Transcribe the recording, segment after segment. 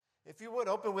If you would,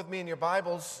 open with me in your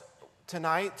Bibles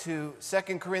tonight to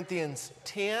 2 Corinthians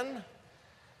 10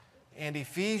 and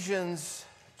Ephesians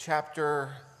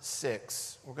chapter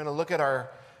 6. We're going to look at our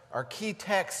key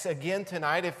texts again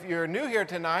tonight. If you're new here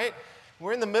tonight,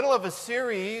 we're in the middle of a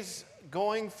series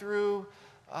going through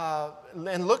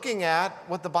and looking at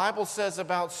what the Bible says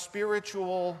about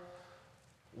spiritual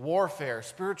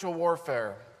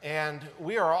warfare. And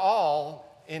we are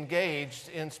all engaged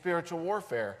in spiritual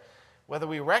warfare, whether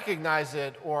we recognize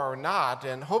it or not,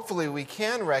 and hopefully we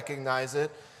can recognize it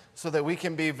so that we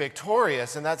can be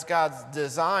victorious. And that's God's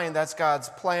design, that's God's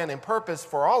plan and purpose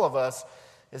for all of us,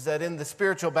 is that in the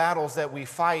spiritual battles that we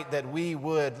fight, that we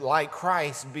would, like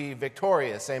Christ, be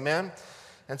victorious. Amen?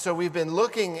 And so we've been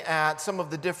looking at some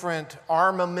of the different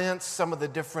armaments, some of the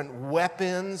different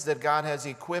weapons that God has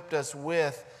equipped us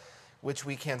with, which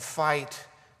we can fight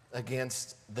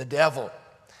against the devil.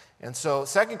 And so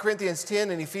 2 Corinthians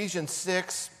 10 and Ephesians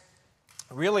 6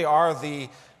 really are the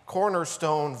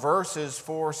cornerstone verses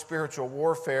for spiritual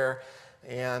warfare.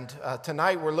 And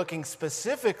tonight we're looking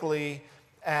specifically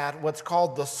at what's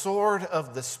called the sword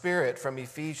of the Spirit from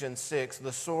Ephesians 6,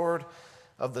 the sword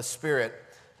of the Spirit.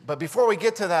 But before we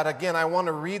get to that, again, I want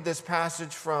to read this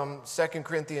passage from 2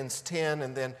 Corinthians 10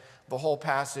 and then the whole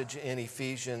passage in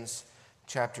Ephesians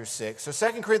chapter 6. So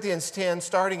 2 Corinthians 10,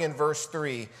 starting in verse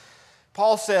 3.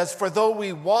 Paul says, "For though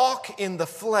we walk in the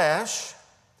flesh,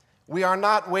 we are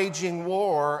not waging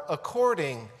war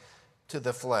according to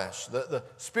the flesh." The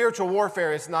spiritual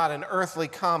warfare is not an earthly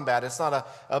combat. It's not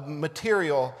a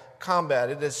material combat.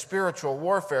 It is spiritual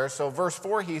warfare. So verse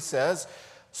 4, he says,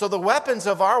 "So the weapons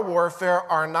of our warfare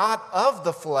are not of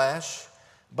the flesh,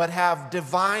 but have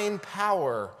divine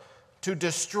power to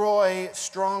destroy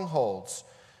strongholds.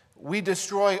 We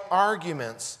destroy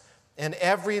arguments and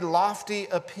every lofty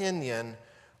opinion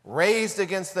raised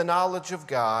against the knowledge of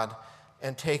God,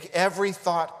 and take every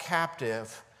thought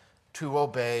captive to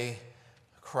obey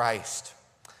Christ."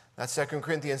 That's 2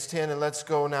 Corinthians 10, and let's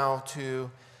go now to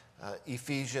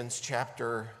Ephesians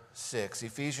chapter 6.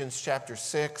 Ephesians chapter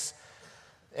 6,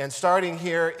 and starting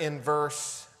here in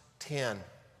verse 10.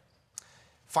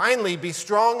 "Finally, be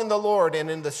strong in the Lord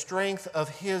and in the strength of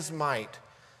his might.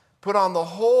 Put on the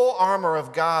whole armor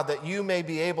of God, that you may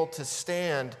be able to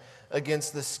stand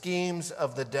against the schemes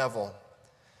of the devil.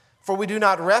 For we do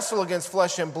not wrestle against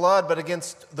flesh and blood, but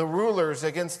against the rulers,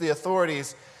 against the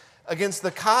authorities, against the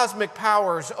cosmic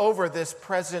powers over this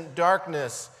present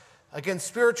darkness, against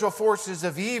spiritual forces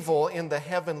of evil in the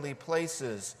heavenly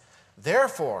places.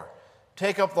 Therefore,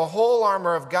 take up the whole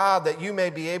armor of God, that you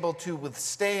may be able to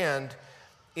withstand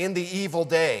in the evil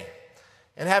day.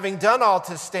 And having done all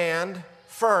to stand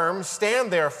firm,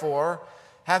 stand therefore,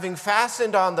 having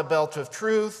fastened on the belt of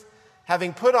truth,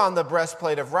 having put on the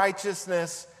breastplate of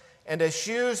righteousness, and as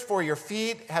shoes for your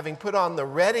feet, having put on the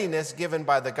readiness given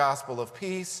by the gospel of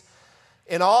peace.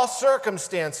 In all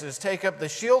circumstances, take up the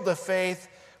shield of faith,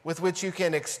 with which you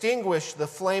can extinguish the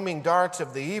flaming darts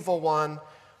of the evil one,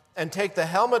 and take the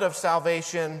helmet of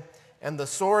salvation and the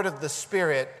sword of the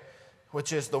Spirit,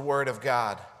 which is the word of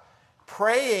God,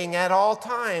 praying at all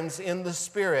times in the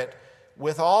Spirit,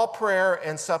 with all prayer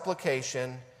and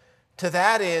supplication. To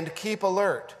that end, keep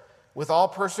alert, with all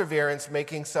perseverance,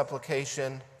 making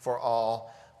supplication for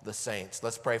all the saints."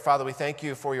 Let's pray. Father, we thank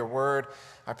you for your word.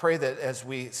 I pray that as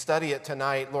we study it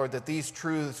tonight, Lord, that these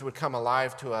truths would come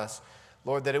alive to us.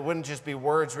 Lord, that it wouldn't just be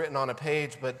words written on a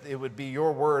page, but it would be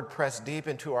your word pressed deep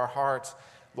into our hearts.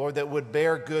 Lord, that would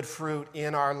bear good fruit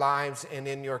in our lives and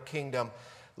in your kingdom.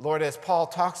 Lord, as Paul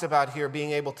talks about here,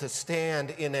 being able to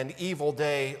stand in an evil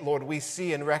day, Lord, we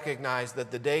see and recognize that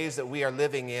the days that we are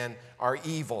living in are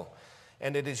evil.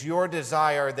 And it is your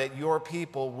desire that your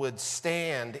people would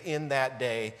stand in that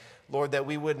day. Lord, that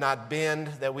we would not bend,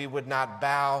 that we would not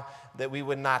bow, that we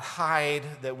would not hide,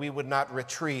 that we would not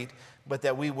retreat, but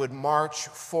that we would march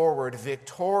forward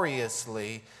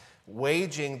victoriously,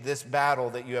 waging this battle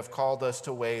that you have called us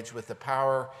to wage with the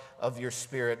power of your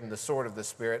Spirit and the sword of the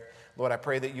Spirit. Lord, I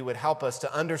pray that you would help us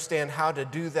to understand how to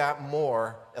do that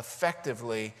more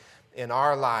effectively in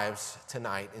our lives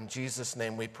tonight. In Jesus'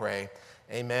 name we pray.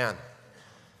 Amen.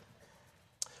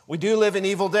 We do live in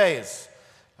evil days.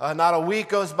 Not a week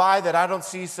goes by that I don't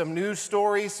see some news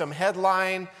story, some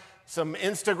headline, some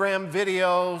Instagram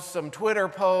videos, some Twitter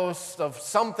posts of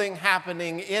something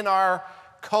happening in our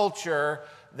culture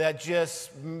that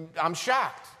just, I'm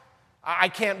shocked. I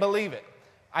can't believe it.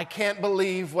 I can't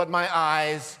believe what my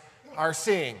eyes are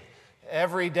seeing.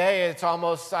 Every day it's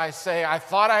almost, I say, I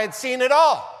thought I had seen it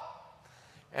all.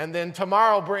 And then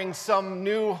tomorrow brings some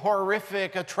new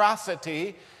horrific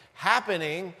atrocity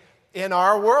happening in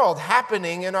our world,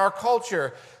 happening in our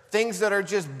culture. things that are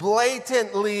just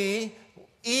blatantly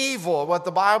evil, what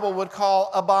the Bible would call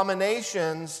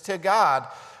abominations to God,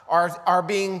 are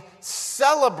being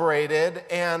celebrated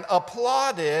and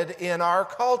applauded in our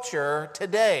culture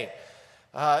today.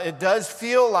 It does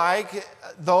feel like,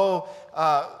 though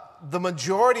the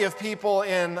majority of people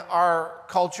in our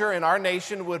culture, in our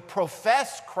nation, would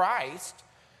profess Christ,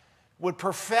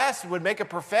 would make a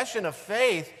profession of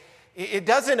faith, it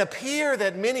doesn't appear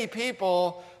that many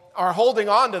people are holding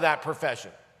on to that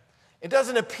profession. It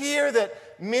doesn't appear that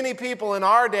many people in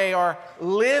our day are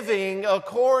living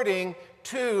according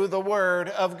to the Word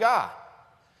of God.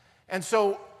 And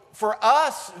so for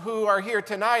us who are here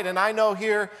tonight, and I know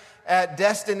here at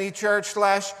Destiny Church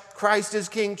 / Christ is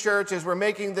King Church, as we're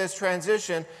making this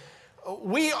transition,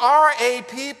 we are a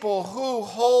people who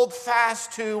hold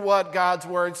fast to what God's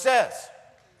Word says.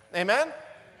 Amen?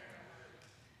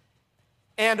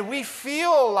 And we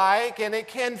feel like, and it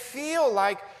can feel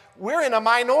like, we're in a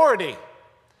minority.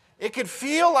 It could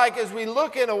feel like, as we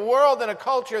look in a world and a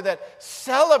culture that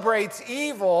celebrates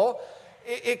evil,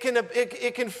 it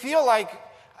can feel like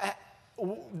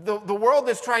the world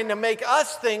is trying to make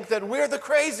us think that we're the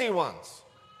crazy ones.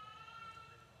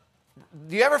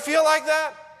 Do you ever feel like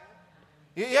that?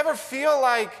 You ever feel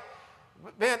like,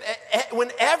 man,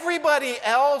 when everybody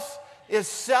else is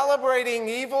celebrating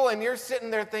evil and you're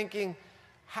sitting there thinking,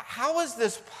 how is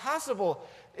this possible?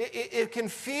 It can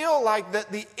feel like that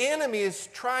the enemy is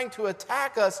trying to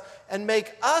attack us and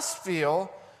make us feel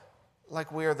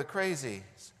like we are the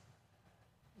crazies.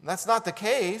 That's not the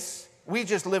case. We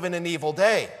just live in an evil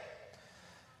day.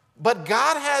 But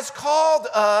God has called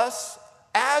us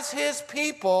as His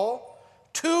people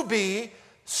to be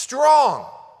strong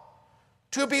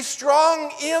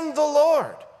in the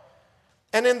Lord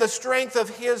and in the strength of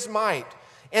His might.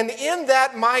 And in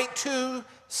that might to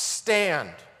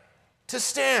stand.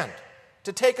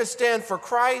 To take a stand for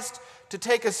Christ, to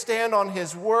take a stand on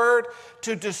His Word,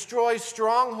 to destroy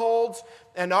strongholds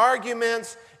and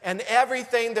arguments and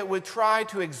everything that would try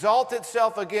to exalt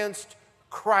itself against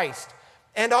Christ.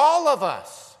 And all of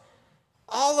us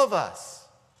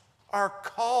are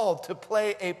called to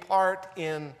play a part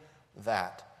in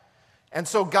that. And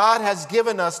so God has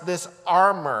given us this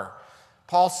armor.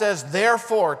 Paul says,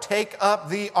 therefore, take up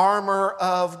the armor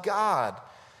of God.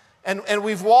 And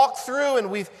we've walked through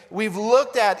and we've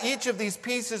looked at each of these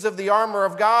pieces of the armor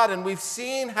of God, and we've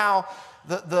seen how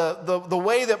the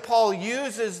way that Paul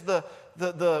uses the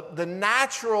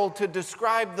natural to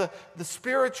describe the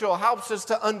spiritual helps us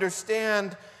to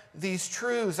understand these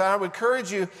truths. And I would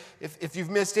encourage you, if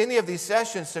you've missed any of these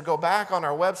sessions, to go back on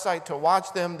our website to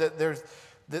watch them. That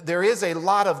there is a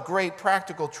lot of great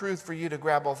practical truth for you to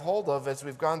grab a hold of as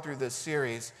we've gone through this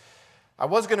series. I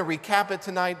was going to recap it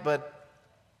tonight, but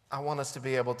I want us to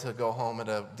be able to go home at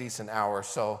a decent hour,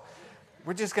 so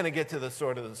we're just going to get to the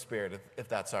sword of the Spirit, if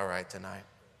that's all right tonight.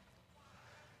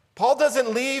 Paul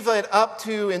doesn't leave it up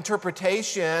to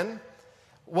interpretation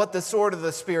what the sword of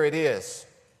the Spirit is.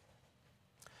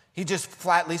 He just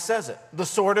flatly says it. The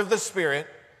sword of the Spirit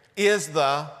is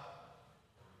the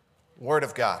Word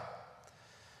of God.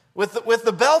 With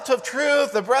the belt of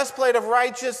truth, the breastplate of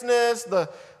righteousness, the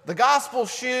gospel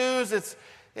shoes,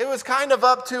 it was kind of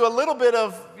up to a little bit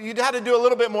of, you'd had to do a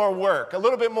little bit more work, a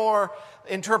little bit more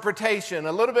interpretation,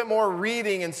 a little bit more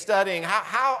reading and studying.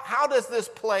 How does this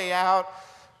play out?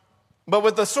 But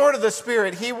with the sword of the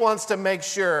Spirit, he wants to make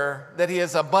sure that he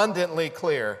is abundantly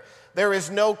clear. There is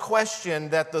no question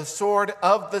that the sword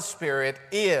of the Spirit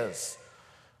is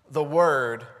the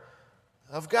Word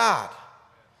of God.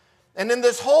 And in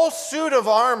this whole suit of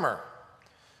armor,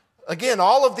 again,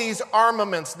 all of these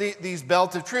armaments, these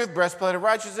belt of truth, breastplate of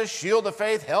righteousness, shield of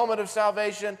faith, helmet of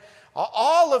salvation,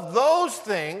 all of those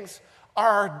things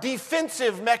are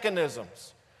defensive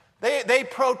mechanisms. They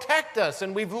protect us,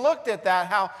 and we've looked at that,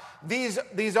 how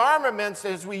these armaments,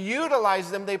 as we utilize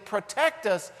them, they protect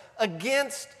us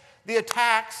against the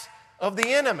attacks of the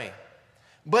enemy.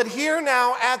 But here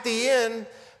now at the end,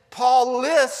 Paul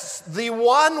lists the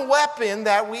one weapon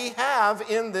that we have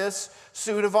in this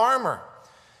suit of armor.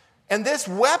 And this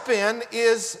weapon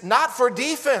is not for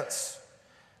defense.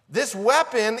 This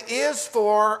weapon is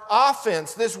for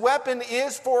offense. This weapon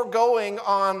is for going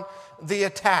on the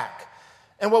attack.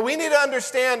 And what we need to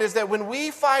understand is that when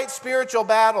we fight spiritual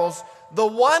battles, the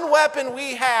one weapon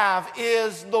we have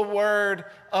is the Word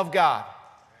of God.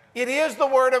 It is the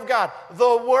Word of God.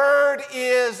 The Word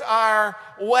is our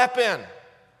weapon.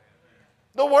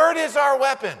 The Word is our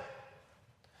weapon.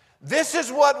 This is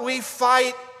what we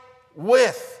fight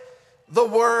with, the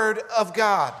Word of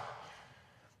God.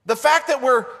 The fact that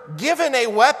we're given a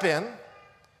weapon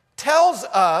tells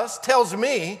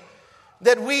me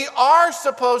that we are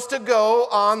supposed to go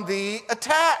on the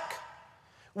attack.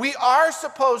 We are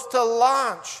supposed to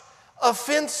launch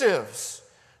offensives,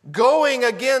 going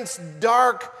against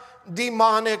dark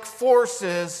demonic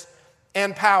forces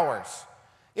and powers.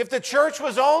 If the church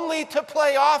was only to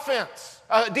play defense,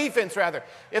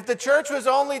 if the church was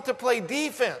only to play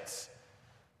defense,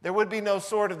 there would be no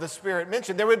sword of the Spirit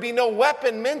mentioned. There would be no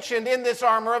weapon mentioned in this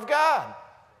armor of God.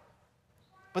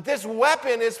 But this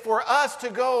weapon is for us to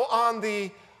go on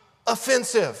the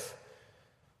offensive.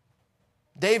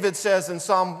 David says in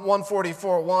Psalm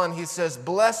 144:1, he says,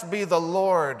 "Blessed be the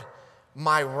Lord,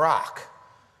 my rock,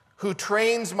 who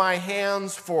trains my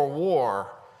hands for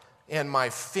war and my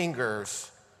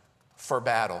fingers for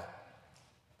battle."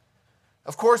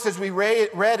 Of course, as we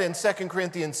read in 2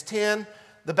 Corinthians 10,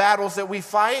 the battles that we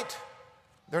fight,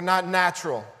 they're not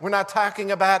natural. We're not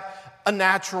talking about a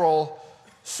natural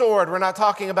sword. We're not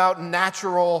talking about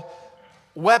natural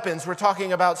weapons. We're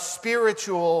talking about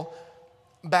spiritual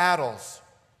battles.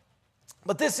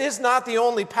 But this is not the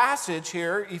only passage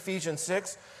here, Ephesians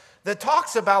 6, that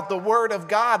talks about the Word of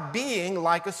God being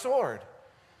like a sword.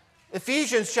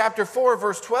 Ephesians chapter 4,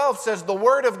 verse 12 says, "The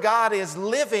Word of God is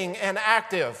living and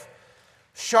active,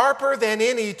 sharper than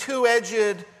any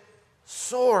two-edged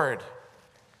sword,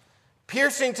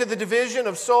 piercing to the division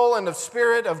of soul and of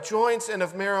spirit, of joints and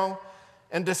of marrow,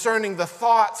 and discerning the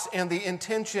thoughts and the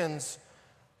intentions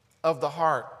of the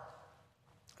heart."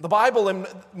 The Bible in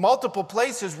multiple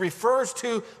places refers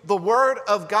to the Word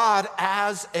of God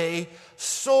as a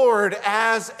sword,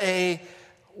 as a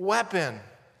weapon.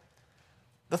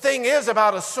 The thing is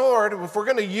about a sword, if we're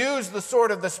going to use the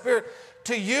sword of the Spirit,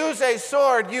 to use a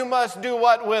sword, you must do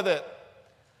what with it?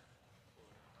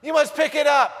 You must pick it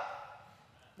up.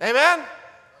 Amen?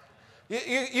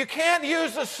 You can't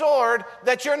use a sword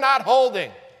that you're not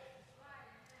holding.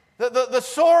 The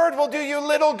sword will do you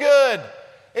little good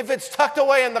if it's tucked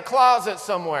away in the closet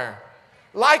somewhere.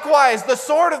 Likewise, the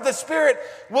sword of the Spirit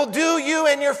will do you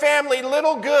and your family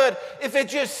little good if it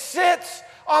just sits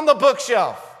on the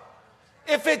bookshelf.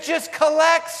 If it just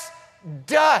collects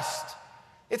dust,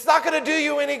 it's not going to do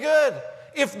you any good.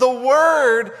 If the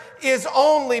Word is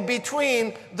only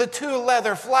between the two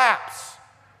leather flaps,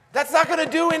 that's not going to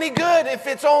do any good if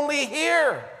it's only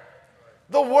here.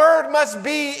 The Word must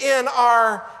be in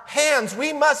our hands.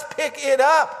 We must pick it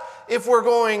up if we're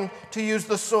going to use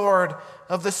the sword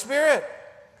of the Spirit.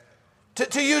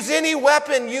 To use any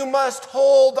weapon, you must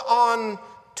hold on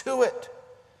to it.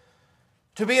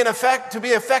 To be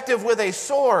effective with a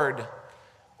sword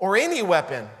or any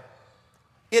weapon,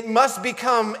 it must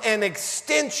become an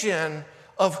extension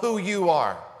of who you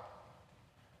are.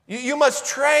 You must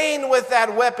train with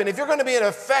that weapon. If you're going to be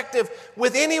effective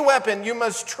with any weapon, you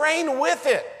must train with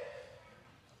it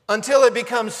until it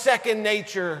becomes second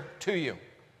nature to you.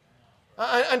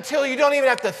 Until you don't even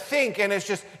have to think and it's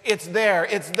there,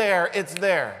 it's there, it's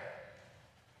there.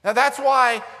 Now that's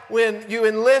why when you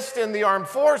enlist in the armed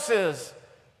forces,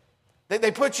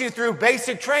 they put you through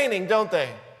basic training, don't they?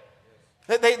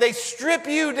 They strip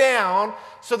you down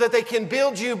so that they can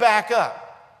build you back up.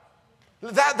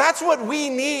 That's what we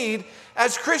need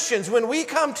as Christians. When we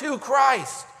come to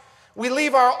Christ, we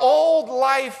leave our old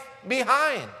life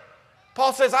behind.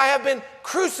 Paul says, "I have been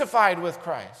crucified with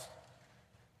Christ."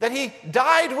 That he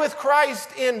died with Christ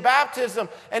in baptism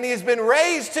and he has been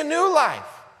raised to new life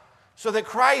so that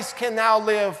Christ can now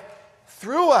live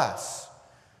through us.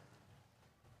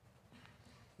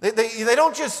 They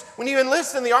don't just, when you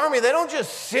enlist in the army, they don't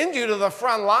just send you to the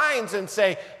front lines and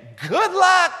say, "Good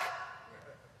luck."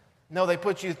 No, they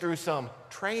put you through some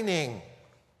training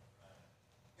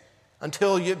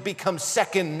until you become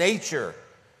second nature.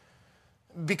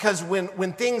 Because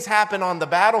when things happen on the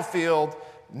battlefield,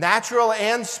 natural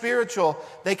and spiritual,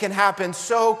 they can happen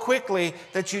so quickly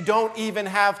that you don't even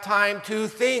have time to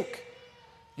think.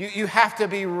 You have to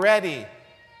be ready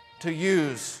to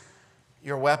use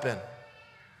your weapon.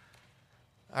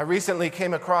 I recently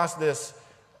came across this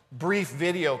brief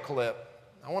video clip.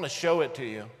 I want to show it to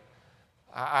you.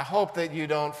 I hope that you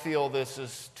don't feel this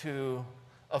is too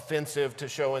offensive to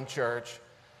show in church,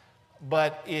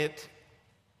 but it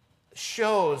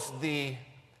shows the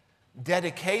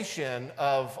dedication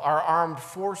of our armed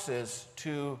forces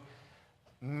to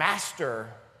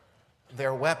master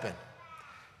their weapon.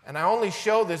 And I only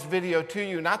show this video to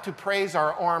you not to praise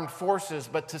our armed forces,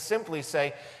 but to simply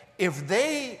say, if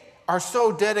they are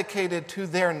so dedicated to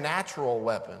their natural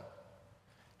weapon,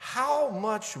 how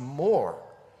much more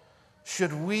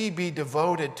should we be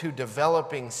devoted to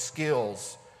developing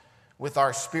skills with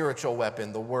our spiritual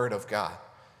weapon, the Word of God?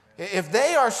 If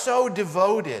they are so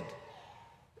devoted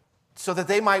so that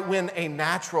they might win a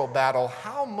natural battle,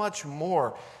 how much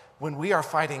more when we are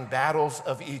fighting battles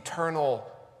of eternal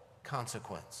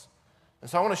consequence? And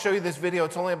so I want to show you this video.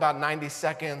 It's only about 90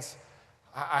 seconds.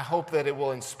 I hope that it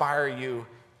will inspire you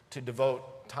to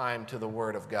devote time to the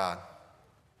Word of God.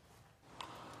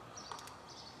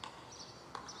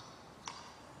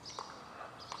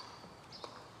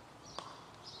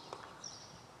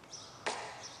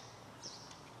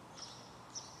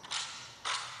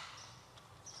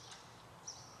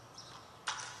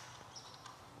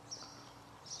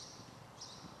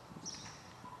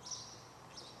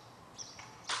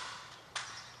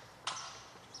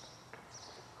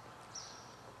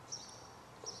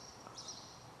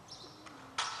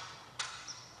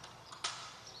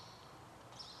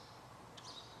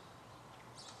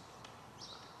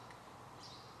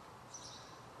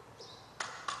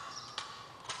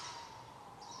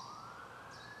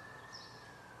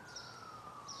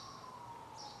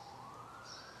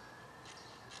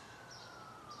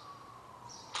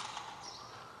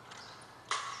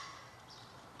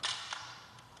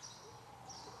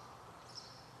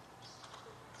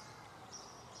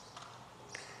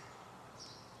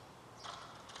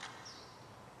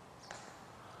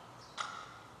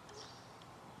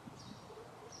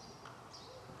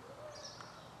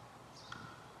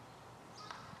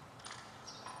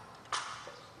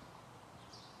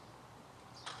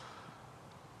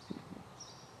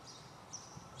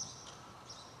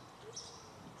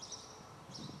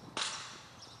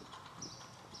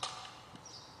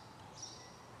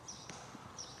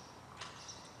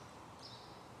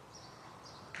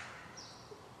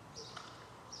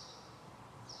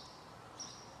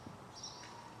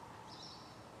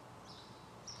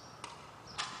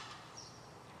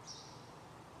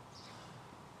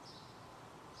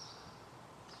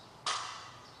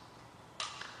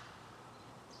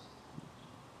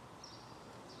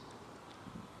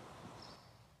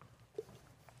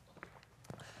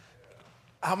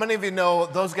 How many of you know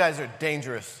those guys are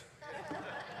dangerous?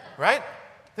 Right?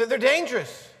 They're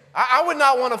dangerous. I would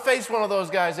not want to face one of those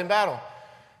guys in battle.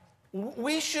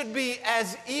 We should be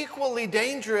as equally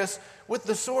dangerous with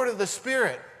the sword of the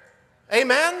Spirit.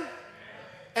 Amen?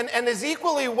 And as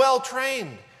equally well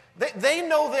trained. They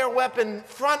know their weapon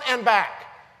front and back.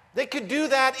 They could do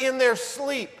that in their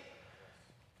sleep.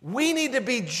 We need to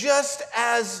be just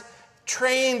as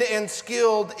trained and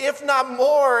skilled, if not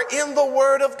more, in the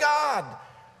Word of God,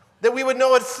 that we would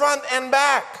know it front and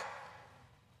back.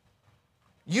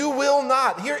 You will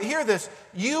not, hear this,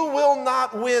 you will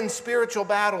not win spiritual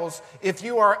battles if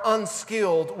you are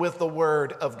unskilled with the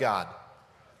Word of God.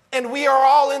 And we are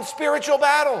all in spiritual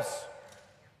battles.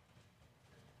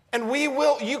 And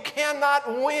you cannot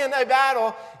win a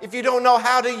battle if you don't know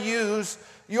how to use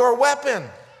your weapon.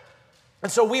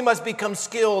 And so we must become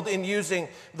skilled in using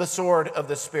the sword of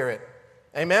the Spirit.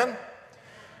 Amen?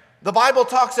 The Bible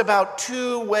talks about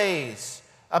two ways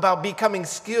about becoming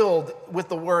skilled with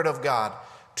the Word of God.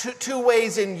 Two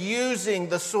ways in using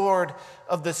the sword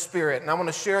of the Spirit. And I want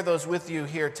to share those with you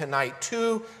here tonight.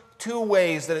 Two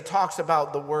ways that it talks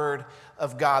about the Word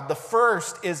of God. The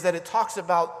first is that it talks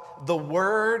about the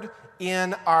Word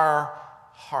in our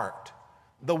heart.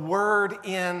 The Word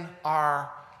in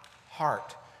our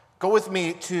heart. Go with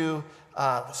me to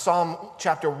Psalm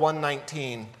chapter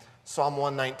 119. Psalm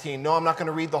 119. No, I'm not going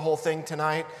to read the whole thing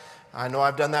tonight. I know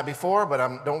I've done that before,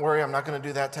 but don't worry, I'm not going to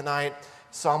do that tonight.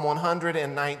 Psalm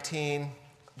 119,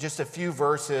 just a few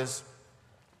verses.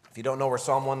 If you don't know where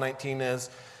Psalm 119 is,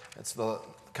 it's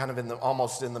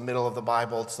almost in the middle of the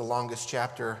Bible. It's the longest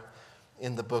chapter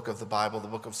in the book of the Bible, the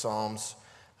book of Psalms,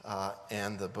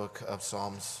 and the book of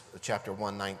Psalms, chapter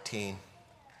 119.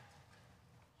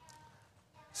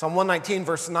 Psalm 119,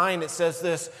 verse 9, it says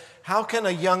this: how can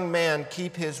a young man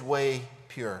keep his way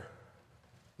pure?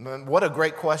 What a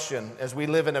great question as we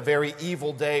live in a very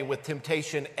evil day with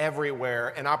temptation everywhere,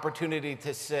 an opportunity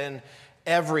to sin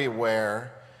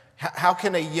everywhere. How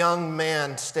can a young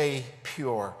man stay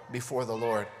pure before the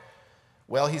Lord?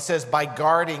 Well, he says, by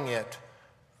guarding it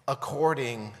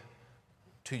according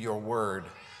to your word.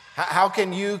 How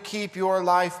can you keep your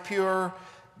life pure?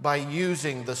 By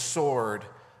using the sword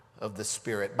of the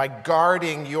Spirit, by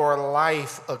guarding your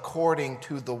life according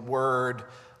to the Word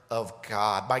of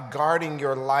God, by guarding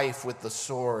your life with the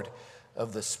sword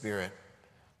of the Spirit.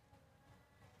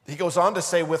 He goes on to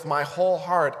say, with my whole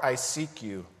heart I seek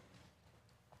you.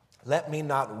 Let me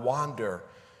not wander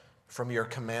from your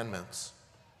commandments.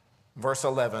 Verse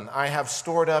 11, I have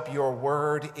stored up your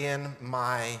word in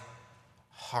my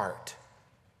heart,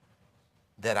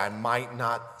 that I might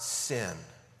not sin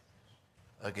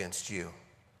against you.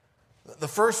 The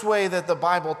first way that the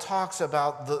Bible talks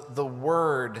about the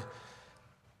word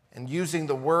and using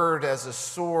the word as a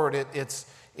sword,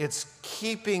 it's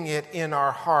keeping it in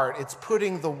our heart. It's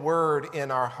putting the word in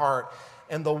our heart.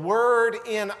 And the word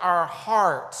in our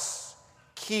hearts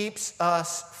keeps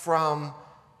us from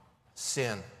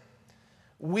sin.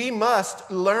 We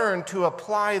must learn to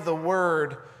apply the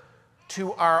word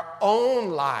to our own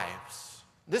lives.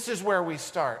 This is where we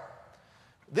start.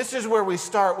 This is where we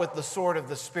start with the sword of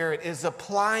the Spirit, is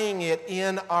applying it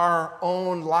in our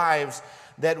own lives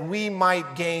that we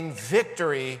might gain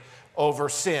victory over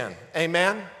sin.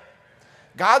 Amen?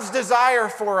 God's desire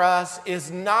for us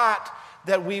is not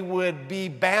that we would be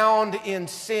bound in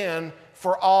sin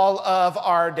for all of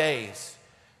our days.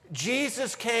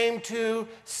 Jesus came to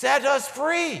set us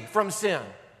free from sin.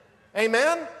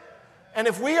 Amen? And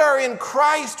if we are in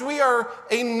Christ, we are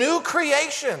a new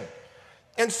creation.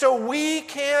 And so we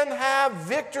can have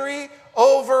victory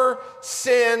over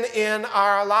sin in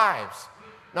our lives.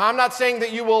 Now, I'm not saying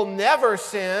that you will never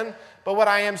sin, but what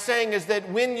I am saying is that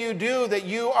when you do, that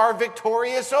you are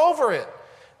victorious over it,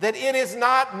 that it is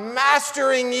not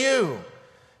mastering you,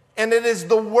 and it is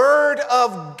the Word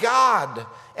of God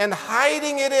and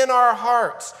hiding it in our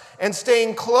hearts and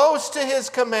staying close to His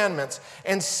commandments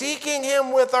and seeking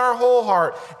Him with our whole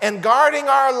heart and guarding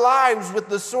our lives with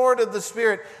the sword of the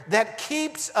Spirit that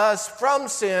keeps us from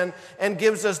sin and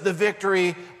gives us the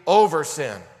victory over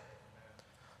sin.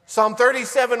 Psalm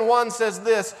 37:1 says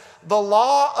this, "The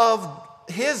law of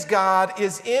his God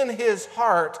is in his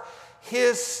heart,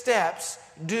 his steps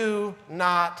do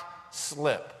not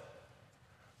slip."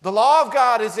 The law of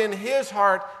God is in his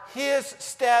heart, his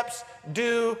steps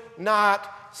do not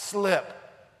slip.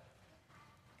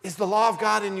 Is the law of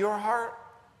God in your heart?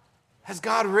 Has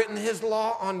God written his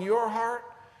law on your heart?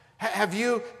 Have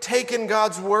you taken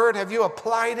God's word? Have you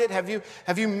applied it? Have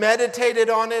you meditated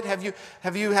on it? Have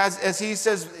you, as he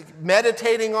says,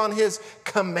 meditating on his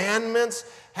commandments?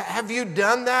 Have you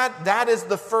done that? That is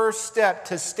the first step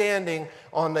to standing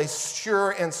on a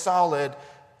sure and solid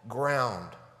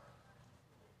ground.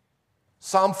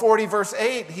 Psalm 40, verse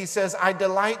 8, he says, "I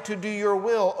delight to do your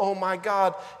will, O my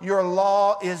God. Your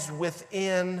law is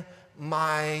within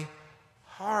my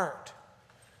heart."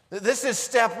 This is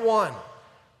step one.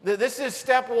 This is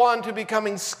step one to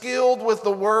becoming skilled with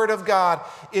the Word of God,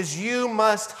 is you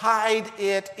must hide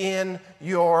it in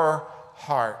your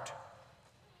heart.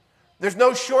 There's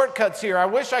no shortcuts here. I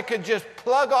wish I could just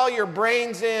plug all your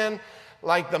brains in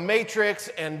like the Matrix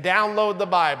and download the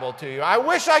Bible to you. I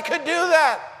wish I could do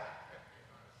that.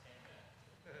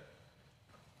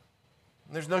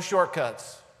 There's no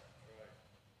shortcuts.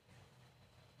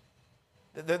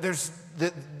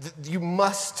 You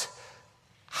must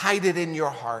hide it in your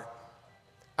heart.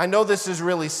 I know this is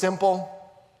really simple,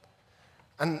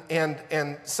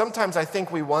 and sometimes I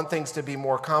think we want things to be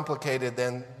more complicated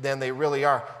than they really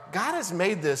are. God has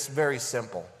made this very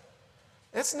simple.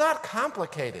 It's not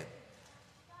complicated,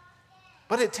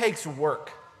 but it takes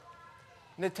work,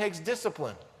 and it takes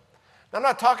discipline. I'm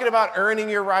not talking about earning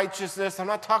your righteousness. I'm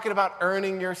not talking about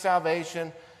earning your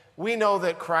salvation. We know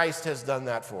that Christ has done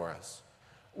that for us.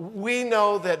 We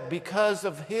know that because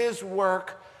of his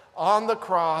work on the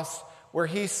cross, where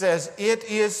he says, "It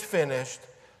is finished,"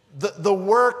 the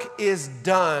work is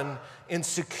done in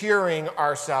securing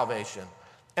our salvation.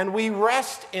 And we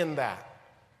rest in that.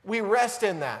 We rest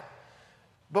in that.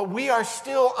 But we are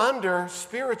still under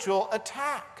spiritual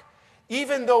attack.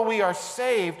 Even though we are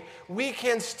saved, we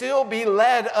can still be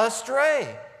led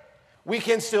astray. We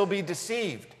can still be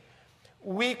deceived.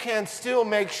 We can still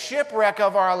make shipwreck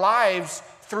of our lives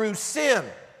through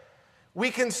sin. We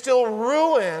can still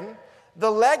ruin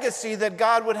the legacy that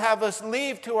God would have us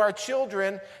leave to our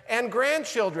children and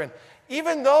grandchildren.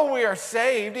 Even though we are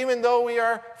saved, even though we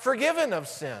are forgiven of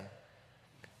sin.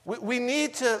 We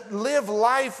need to live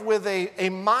life with a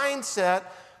mindset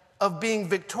of being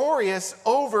victorious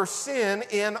over sin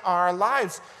in our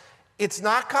lives. It's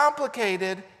not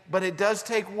complicated, but it does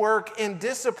take work and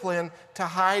discipline to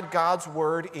hide God's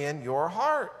word in your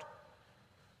heart.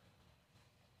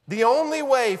 The only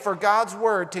way for God's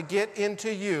word to get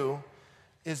into you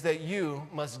is that you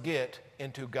must get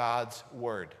into God's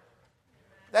word.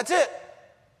 That's it.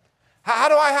 How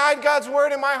do I hide God's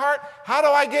word in my heart? How do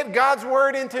I get God's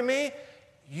word into me?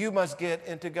 You must get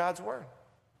into God's word.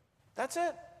 That's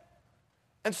it.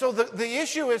 And so the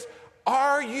issue is,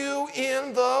 are you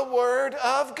in the Word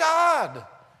of God?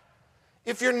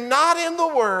 If you're not in the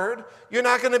Word, you're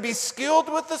not going to be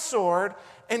skilled with the sword,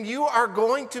 and you are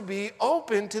going to be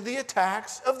open to the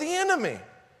attacks of the enemy.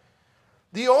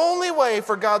 The only way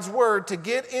for God's Word to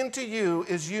get into you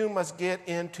is you must get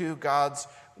into God's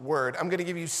word. I'm going to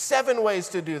give you 7 ways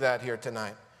to do that here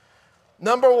tonight.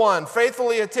 Number 1,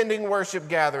 faithfully attending worship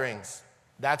gatherings.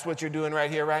 That's what you're doing right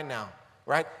here, right now,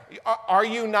 right? Are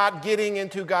you not getting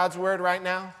into God's word right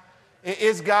now?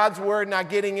 Is God's word not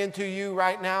getting into you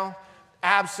right now?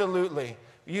 Absolutely.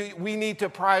 We need to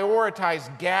prioritize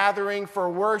gathering for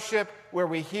worship where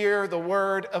we hear the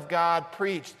word of God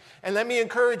preached. And let me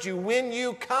encourage you, when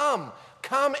you come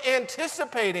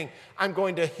anticipating, I'm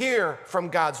going to hear from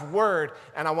God's word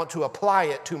and I want to apply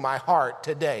it to my heart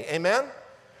today. Amen?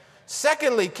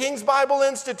 Secondly, King's Bible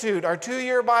Institute, our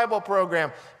 2-year Bible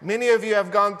program. Many of you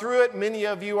have gone through it. Many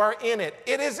of you are in it.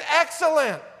 It is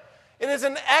excellent. It is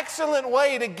an excellent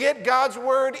way to get God's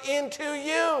word into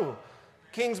you.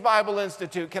 King's Bible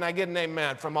Institute. Can I get an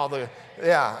amen from all the,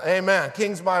 yeah, amen.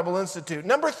 King's Bible Institute.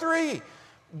 Number 3,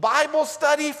 Bible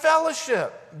Study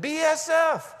Fellowship,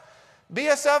 BSF.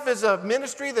 BSF is a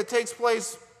ministry that takes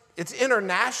place, it's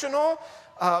international,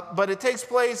 but it takes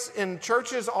place in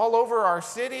churches all over our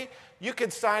city. You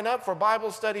could sign up for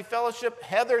Bible Study Fellowship.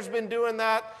 Heather's been doing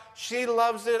that. She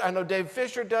loves it. I know Dave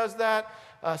Fisher does that.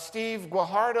 Steve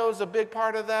Guajardo's a big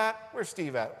part of that. Where's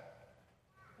Steve at?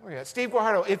 Steve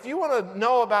Guajardo. If you want to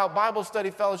know about Bible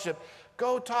Study Fellowship,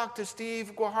 go talk to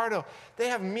Steve Guajardo. They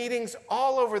have meetings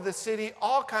all over the city,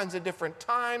 all kinds of different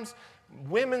times,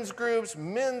 women's groups,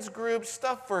 men's groups,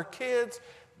 stuff for kids.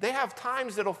 They have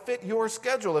times that'll fit your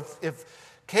schedule. If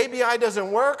KBI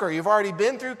doesn't work or you've already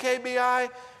been through KBI,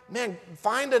 man,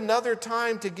 find another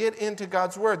time to get into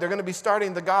God's Word. They're going to be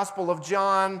starting the Gospel of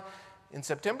John in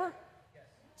September?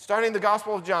 Starting the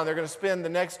Gospel of John. They're going to spend the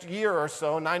next year or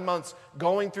so, 9 months,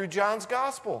 going through John's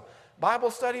Gospel. Bible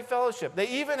Study Fellowship. They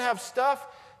even have stuff,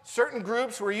 certain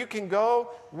groups where you can go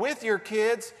with your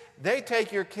kids. They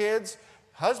take your kids.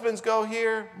 Husbands go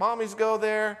here, mommies go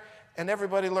there, and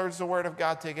everybody learns the Word of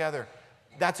God together.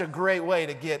 That's a great way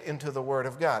to get into the Word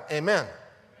of God. Amen.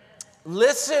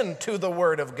 Listen to the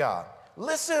Word of God.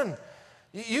 Listen.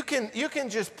 You can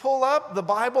just pull up the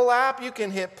Bible app. You can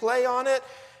hit play on it.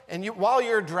 And while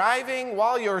you're driving,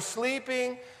 while you're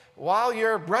sleeping, while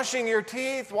you're brushing your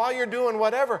teeth, while you're doing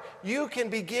whatever, you can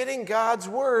be getting God's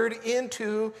Word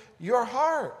into your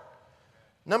heart.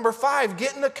 Number 5,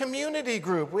 get in a community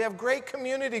group. We have great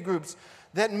community groups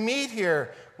that meet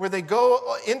here where they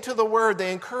go into the Word.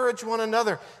 They encourage one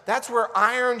another. That's where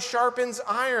iron sharpens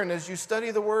iron as you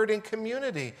study the Word in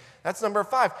community. That's number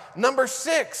 5. Number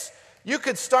 6, you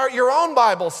could start your own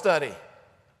Bible study.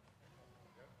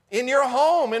 In your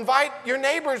home, invite your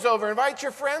neighbors over, invite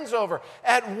your friends over.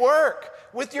 At work,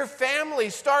 with your family,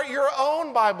 start your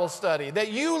own Bible study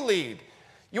that you lead.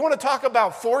 You want to talk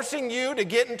about forcing you to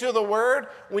get into the Word?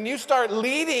 When you start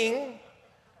leading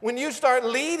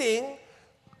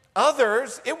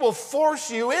others, it will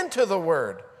force you into the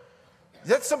Word.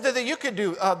 That's something that you could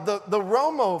do. The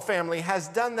Romo family has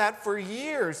done that for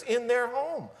years in their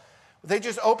home. They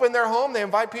just open their home, they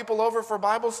invite people over for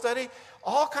Bible study.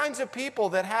 All kinds of people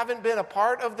that haven't been a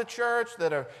part of the church,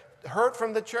 that are hurt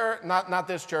from the church, not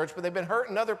this church, but they've been hurt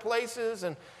in other places,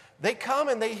 and they come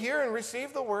and they hear and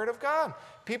receive the Word of God.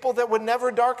 People that would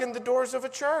never darken the doors of a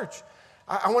church.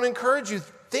 I want to encourage you,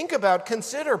 think about,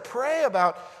 consider, pray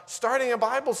about starting a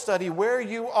Bible study where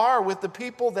you are with the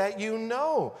people that you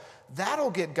know.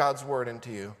 That'll get God's Word into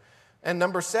you. And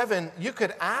number 7, you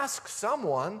could ask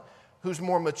someone who's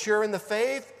more mature in the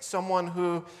faith, someone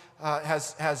who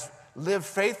has lived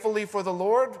faithfully for the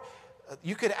Lord.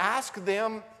 You could ask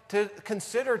them to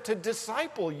consider to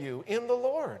disciple you in the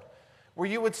Lord, where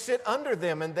you would sit under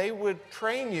them and they would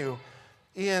train you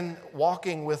in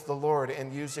walking with the Lord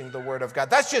and using the Word of God.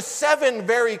 That's just 7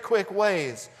 very quick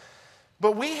ways.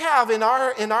 But we have in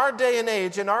our day and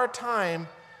age, in our time,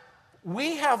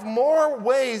 we have more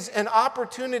ways and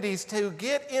opportunities to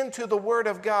get into the Word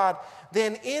of God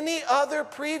than any other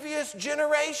previous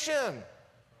generation.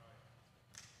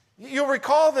 You'll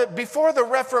recall that before the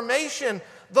Reformation,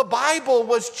 the Bible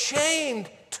was chained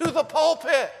to the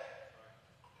pulpit.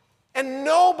 And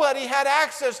nobody had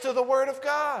access to the Word of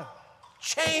God.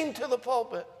 Chained to the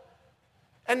pulpit.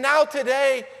 And now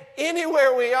today,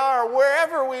 anywhere we are,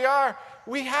 wherever we are,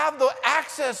 we have the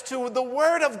access to the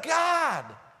Word of God.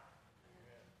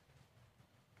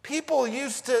 People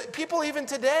even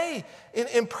today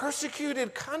in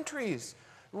persecuted countries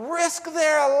risk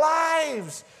their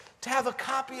lives to have a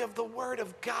copy of the Word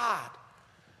of God.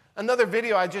 Another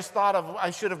video I just thought of, I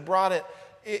should have brought it,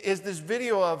 is this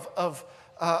video of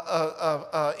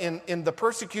in the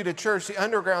persecuted church, the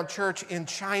underground church in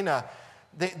China.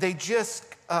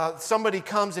 Somebody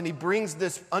comes and he brings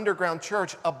this underground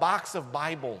church a box of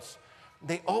Bibles.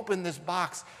 They open this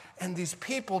box, and these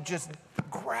people just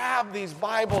grab these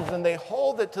Bibles and they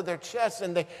hold it to their chest,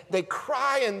 and they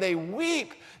cry and they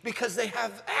weep because they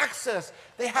have access.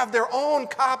 They have their own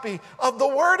copy of the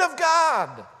Word of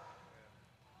God.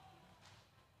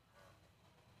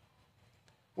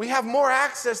 We have more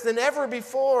access than ever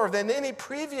before, than any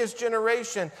previous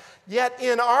generation. Yet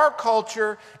in our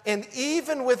culture, and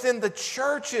even within the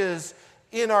churches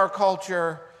in our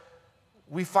culture,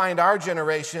 we find our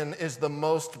generation is the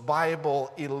most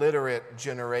Bible illiterate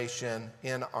generation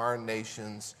in our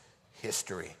nation's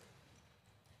history.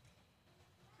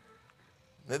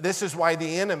 This is why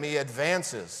the enemy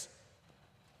advances,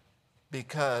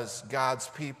 because God's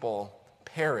people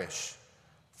perish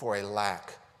for a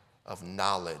lack of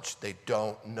knowledge. They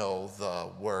don't know the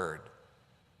Word.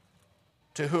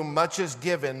 To whom much is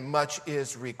given, much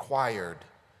is required.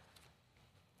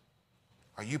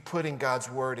 Are you putting God's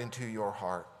Word into your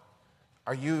heart?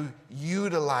 Are you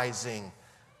utilizing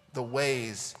the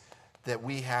ways that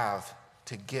we have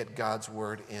to get God's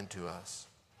Word into us?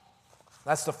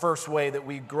 That's the first way that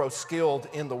we grow skilled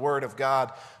in the Word of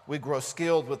God. We grow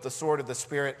skilled with the sword of the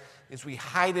Spirit, is we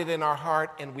hide it in our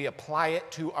heart and we apply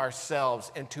it to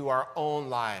ourselves and to our own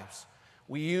lives.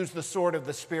 We use the sword of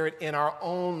the Spirit in our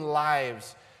own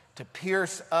lives to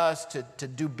pierce us, to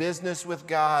do business with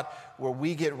God, where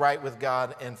we get right with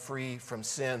God and free from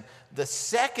sin. The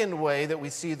second way that we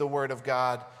see the Word of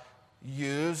God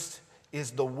used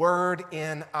is the Word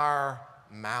in our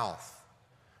mouth.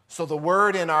 So the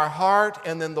Word in our heart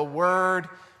and then the Word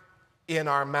in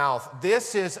our mouth.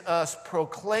 This is us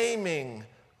proclaiming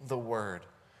the Word.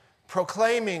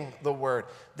 Proclaiming the Word.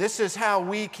 This is how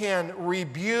we can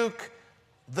rebuke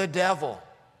the devil.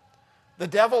 The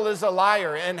devil is a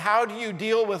liar. And how do you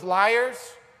deal with liars?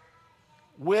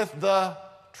 With the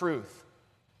truth.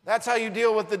 That's how you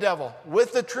deal with the devil.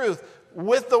 With the truth.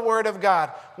 With the Word of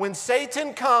God. When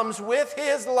Satan comes with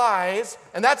his lies,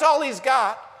 and that's all he's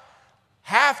got,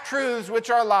 half-truths which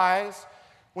are lies,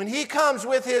 when he comes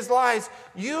with his lies,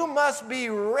 you must be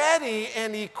ready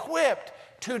and equipped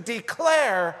to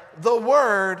declare the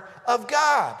Word of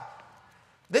God.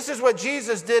 This is what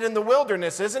Jesus did in the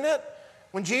wilderness, isn't it?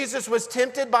 When Jesus was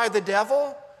tempted by the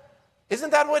devil,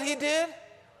 isn't that what he did?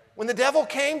 When the devil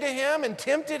came to him and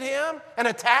tempted him and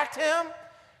attacked him,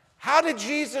 how did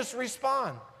Jesus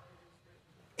respond?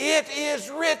 It is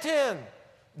written.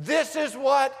 This is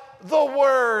what the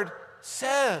Word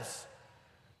says.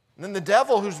 And then the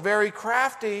devil, who's very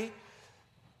crafty,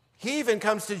 he even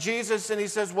comes to Jesus and he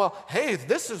says, well, hey,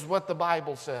 this is what the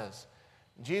Bible says.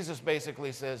 Jesus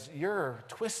basically says, you're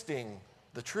twisting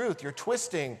the truth. You're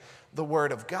twisting the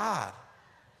Word of God.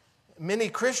 Many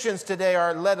Christians today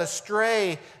are led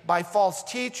astray by false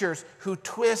teachers who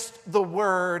twist the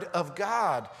Word of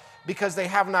God because they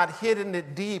have not hidden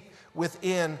it deep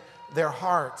within their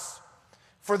hearts.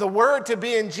 For the Word to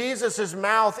be in Jesus'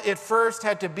 mouth, it first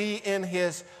had to be in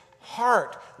his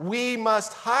heart. We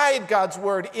must hide God's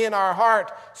Word in our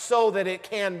heart so that it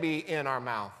can be in our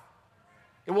mouth.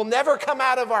 It will never come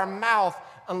out of our mouth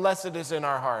unless it is in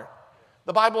our heart.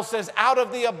 The Bible says, out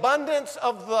of the abundance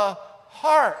of the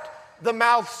heart, the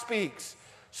mouth speaks.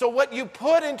 So what you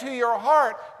put into your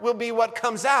heart will be what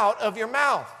comes out of your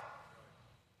mouth.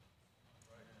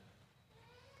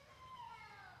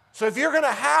 So if you're going to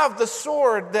have the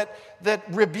sword that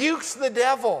rebukes the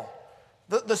devil,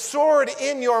 the sword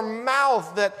in your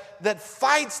mouth that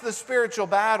fights the spiritual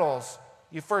battles,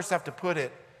 you first have to put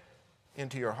it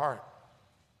into your heart.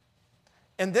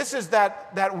 And this is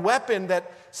that weapon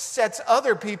that sets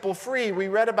other people free. We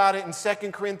read about it in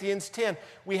 2 Corinthians 10.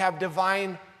 We have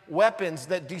divine weapons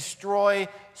that destroy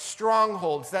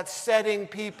strongholds. That's setting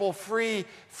people free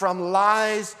from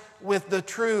lies with the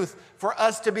truth. For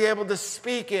us to be able to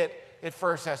speak it, it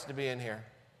first has to be in here.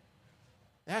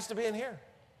 It has to be in here.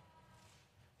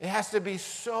 It has to be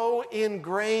so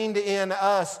ingrained in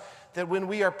us that when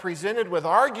we are presented with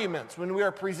arguments, when we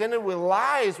are presented with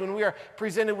lies, when we are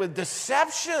presented with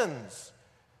deceptions,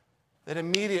 that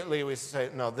immediately we say,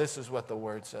 no, this is what the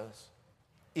Word says.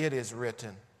 It is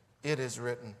written. It is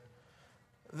written.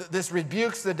 This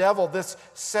rebukes the devil. This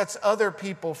sets other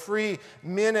people free,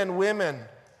 men and women.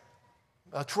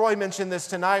 Troy mentioned this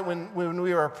tonight when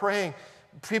we were praying.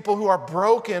 People who are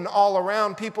broken all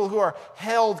around, people who are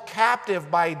held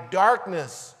captive by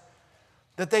darkness,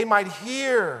 that they might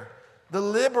hear the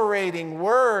liberating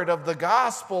word of the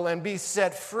gospel and be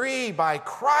set free by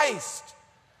Christ.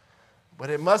 But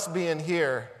it must be in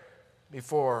here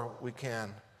before we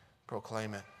can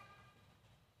proclaim it.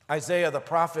 Isaiah the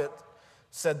prophet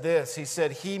said this. He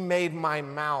said, he made my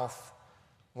mouth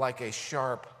like a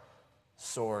sharp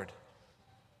sword.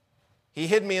 He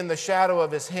hid me in the shadow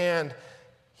of his hand.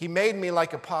 He made me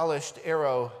like a polished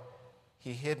arrow.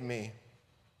 He hid me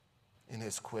in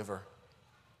his quiver.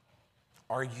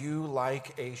 Are you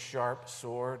like a sharp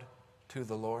sword to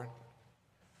the Lord?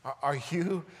 Are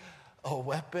you a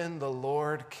weapon the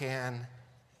Lord can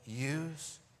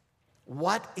use?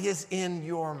 What is in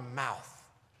your mouth?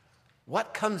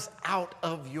 What comes out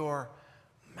of your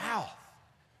mouth?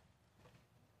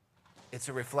 It's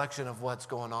a reflection of what's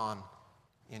going on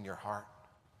in your heart.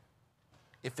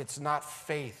 If it's not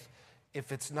faith,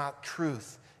 if it's not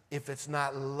truth, if it's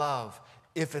not love,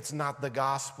 if it's not the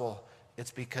gospel,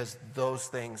 it's because those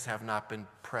things have not been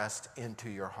pressed into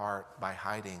your heart by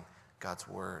hiding God's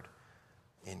word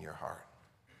in your heart.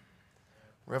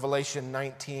 Revelation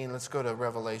 19, let's go to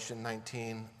Revelation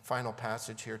 19, final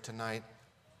passage here tonight.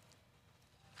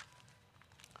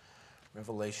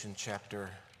 Revelation chapter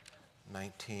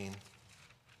 19.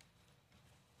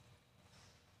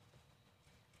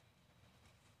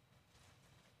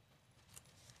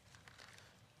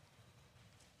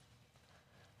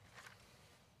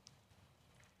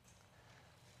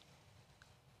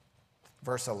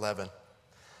 Verse 11.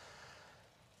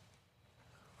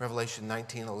 Revelation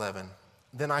 19:11.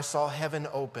 Then I saw heaven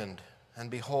opened,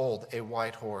 and behold, a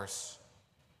white horse.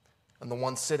 And the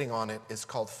one sitting on it is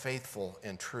called Faithful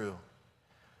and True.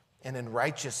 And in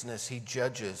righteousness he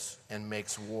judges and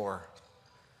makes war.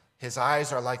 His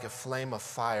eyes are like a flame of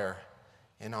fire,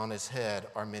 and on his head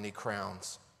are many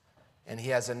crowns. And he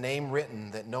has a name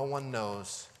written that no one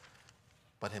knows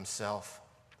but himself.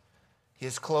 He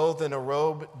is clothed in a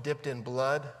robe dipped in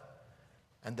blood,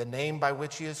 and the name by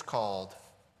which he is called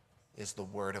is the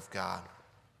Word of God.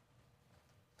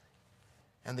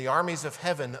 And the armies of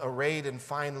heaven, arrayed in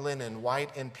fine linen,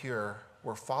 white and pure,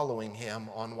 were following him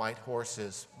on white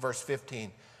horses. Verse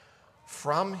 15,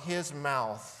 from his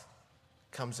mouth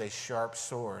comes a sharp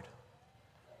sword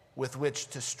with which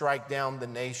to strike down the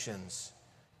nations,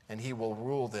 and he will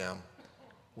rule them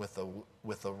with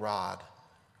a rod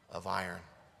of iron.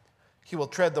 He will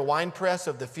tread the winepress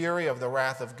of the fury of the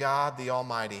wrath of God the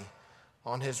Almighty.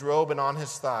 On his robe and on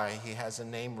his thigh he has a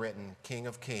name written, King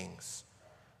of Kings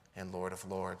and Lord of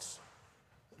Lords.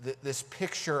 This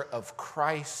picture of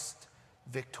Christ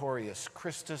victorious,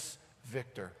 Christus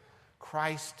Victor,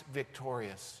 Christ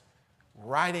victorious,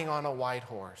 riding on a white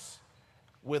horse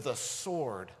with a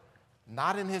sword,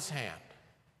 not in his hand,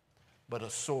 but a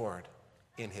sword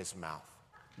in his mouth.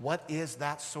 What is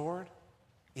that sword?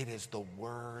 It is the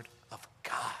Word of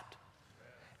God.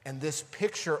 And this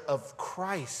picture of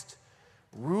Christ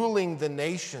ruling the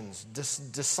nations,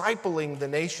 discipling the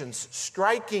nations,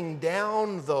 striking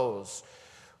down those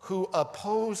who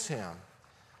oppose him.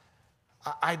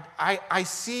 I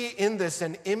see in this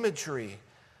an imagery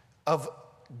of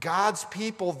God's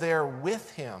people there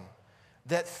with him,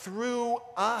 that through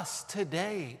us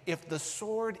today, if the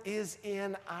sword is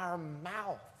in our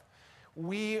mouth,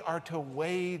 we are to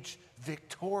wage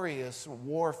victorious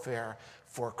warfare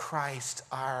for Christ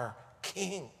our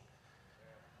King.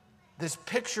 This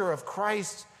picture of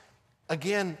Christ,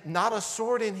 again, not a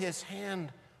sword in his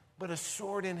hand, but a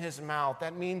sword in his mouth.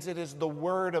 That means it is the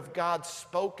Word of God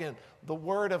spoken, the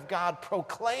Word of God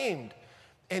proclaimed.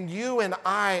 And you and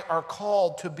I are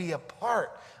called to be a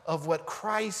part of what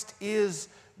Christ is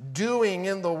doing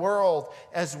in the world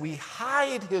as we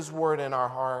hide his Word in our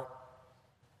heart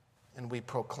and we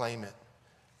proclaim it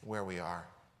where we are.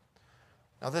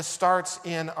 Now, this starts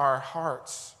in our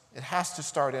hearts. It has to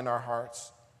start in our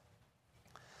hearts.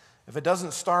 If it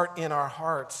doesn't start in our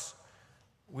hearts,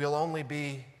 we'll only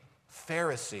be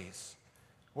Pharisees.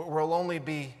 We'll only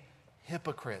be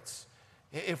hypocrites.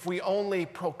 If we only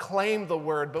proclaim the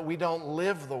word, but we don't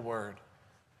live the word.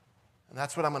 And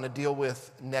that's what I'm going to deal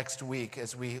with next week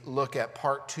as we look at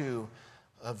part 2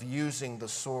 of using the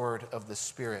sword of the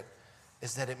Spirit,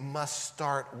 is that it must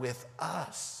start with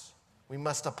us. We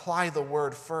must apply the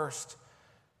word first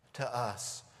to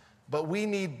us. But we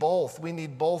need both. We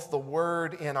need both the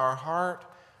word in our heart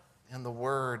and the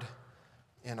word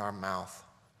in our mouth.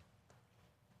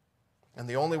 And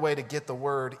the only way to get the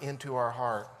word into our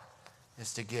heart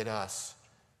is to get us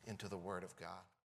into the Word of God.